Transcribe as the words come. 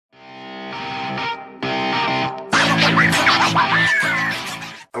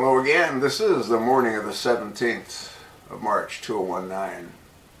Hello again. This is the morning of the 17th of March 2019.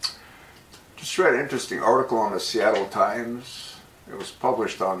 Just read an interesting article in the Seattle Times. It was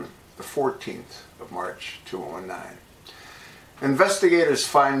published on the 14th of March 2019. Investigators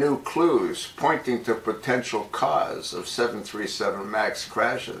find new clues pointing to potential cause of 737 MAX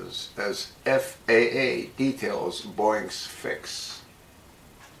crashes as FAA details Boeing's fix.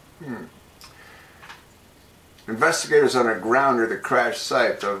 Investigators on the ground near the crash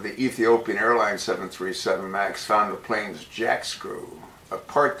site of the Ethiopian Airlines 737 MAX found the plane's jack screw, a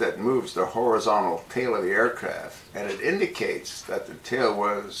part that moves the horizontal tail of the aircraft, and it indicates that the tail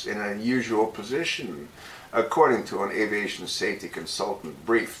was in an unusual position, according to an aviation safety consultant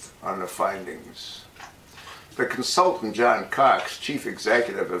briefed on the findings. The consultant, John Cox, chief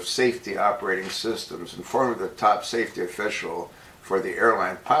executive of Safety Operating Systems, informed the top safety official for the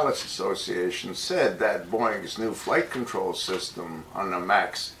Airline Pilots Association, said that Boeing's new flight control system on the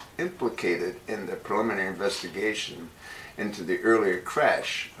MAX, implicated in the preliminary investigation into the earlier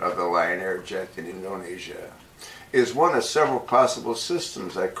crash of the Lion Air jet in Indonesia, is one of several possible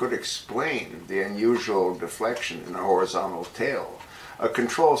systems that could explain the unusual deflection in the horizontal tail, a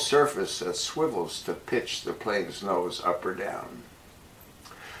control surface that swivels to pitch the plane's nose up or down.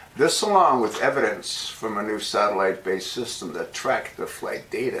 This, along with evidence from a new satellite-based system that tracked the flight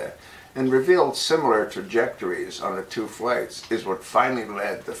data and revealed similar trajectories on the two flights, is what finally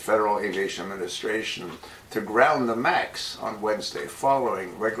led the Federal Aviation Administration to ground the MAX on Wednesday,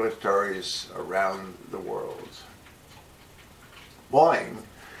 following regulatories around the world. Boeing,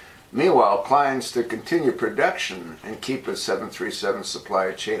 meanwhile, plans to continue production and keep its 737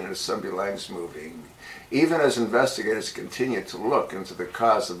 supply chain and assembly lines moving, even as investigators continue to look into the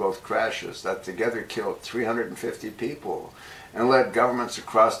cause of both crashes that together killed 350 people and led governments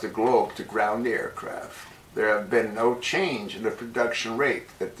across the globe to ground the aircraft. There have been no change in the production rate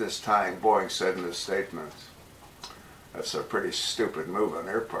at this time, Boeing said in a statement. That's a pretty stupid move on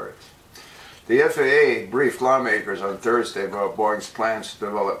their part. The FAA briefed lawmakers on Thursday about Boeing's plans to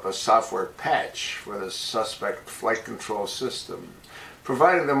develop a software patch for the suspect flight control system,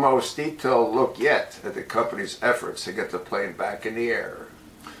 providing the most detailed look yet at the company's efforts to get the plane back in the air.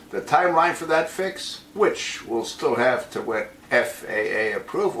 The timeline for that fix, which will still have to win FAA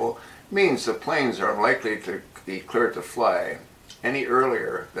approval, means the planes are unlikely to be cleared to fly any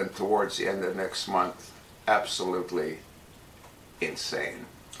earlier than towards the end of next month. Absolutely insane.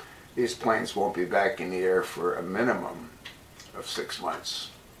 These planes won't be back in the air for a minimum of 6 months,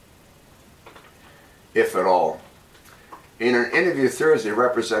 if at all. In an interview Thursday,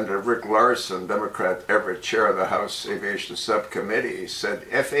 Representative Rick Larson, Democrat ever chair of the House Aviation Subcommittee, said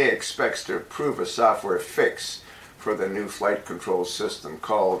FAA expects to approve a software fix for the new flight control system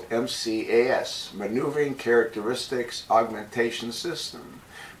called MCAS, Maneuvering Characteristics Augmentation System,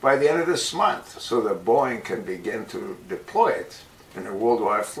 by the end of this month, so that Boeing can begin to deploy it in a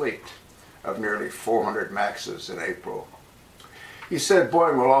worldwide fleet of nearly 400 MAXs in April. He said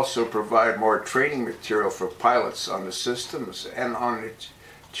Boeing will also provide more training material for pilots on the systems and on the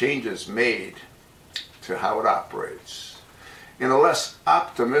changes made to how it operates. In a less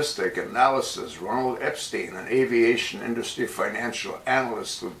optimistic analysis, Ronald Epstein, an aviation industry financial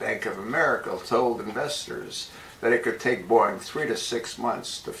analyst with Bank of America, told investors that it could take Boeing 3 to 6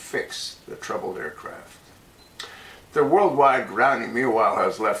 months to fix the troubled aircraft. The worldwide grounding, meanwhile,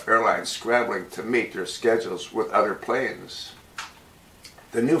 has left airlines scrambling to meet their schedules with other planes.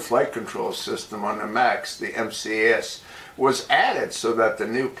 The new flight control system on the MAX, the MCAS, was added so that the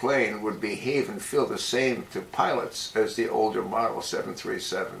new plane would behave and feel the same to pilots as the older model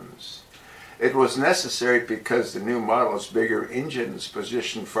 737s. It was necessary because the new model's bigger engines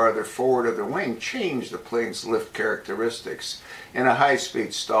positioned farther forward of the wing changed the plane's lift characteristics in a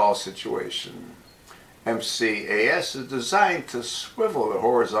high-speed stall situation. MCAS is designed to swivel the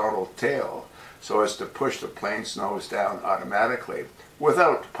horizontal tail so as to push the plane's nose down automatically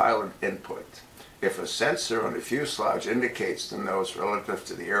without pilot input. If a sensor on the fuselage indicates the nose relative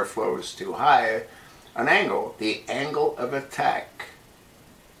to the airflow is too high an angle, the angle of attack.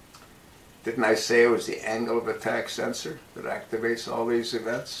 Didn't I say it was the angle of attack sensor that activates all these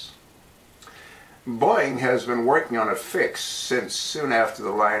events? Boeing has been working on a fix since soon after the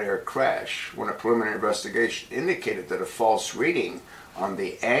Lion Air crash, when a preliminary investigation indicated that a false reading on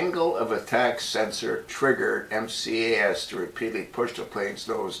the angle of attack sensor triggered MCAS to repeatedly push the plane's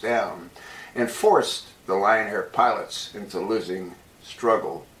nose down and forced the Lion Air pilots into losing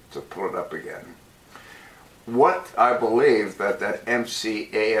struggle to pull it up again. What I believe that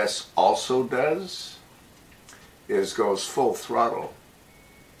MCAS also does is goes full throttle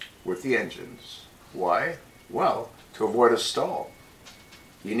with the engines. Why? Well, to avoid a stall.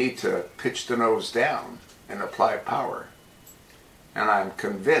 you need to pitch the nose down and apply power. And I'm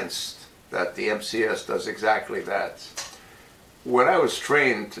convinced that the MCS does exactly that. When I was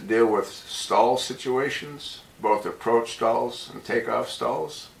trained to deal with stall situations, both approach stalls and takeoff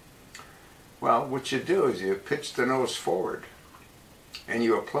stalls, well, what you do is you pitch the nose forward and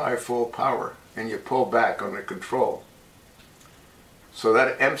you apply full power and you pull back under control. So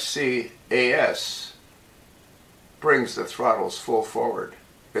that MCAS brings the throttles full forward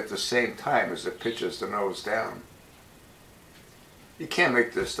at the same time as it pitches the nose down. You can't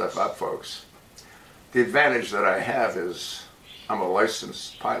make this stuff up, folks. The advantage that I have is I'm a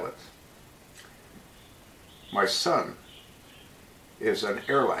licensed pilot. My son is an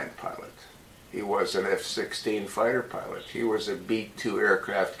airline pilot. He was an F-16 fighter pilot. He was a B-2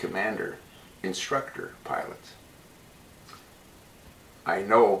 aircraft commander, instructor pilot. I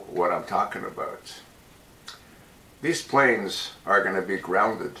know what I'm talking about. These planes are going to be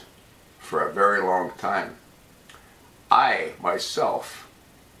grounded for a very long time. I, myself,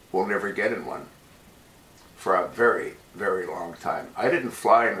 will never get in one for a very, very long time. I didn't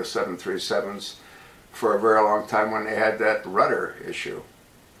fly in the 737s for a very long time when they had that rudder issue,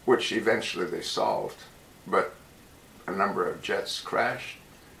 which eventually they solved. But a number of jets crashed,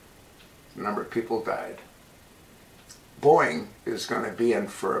 a number of people died. Boeing is going to be in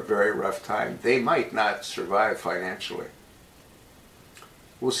for a very rough time. They might not survive financially.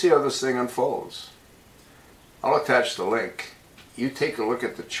 We'll see how this thing unfolds. I'll attach the link. You take a look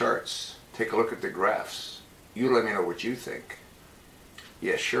at the charts. Take a look at the graphs. You let me know what you think.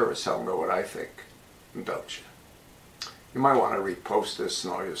 Yeah, sure as hell know what I think, don't you? You might want to repost this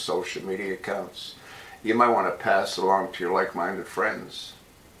in all your social media accounts. You might want to pass it along to your like-minded friends.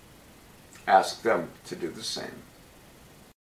 Ask them to do the same.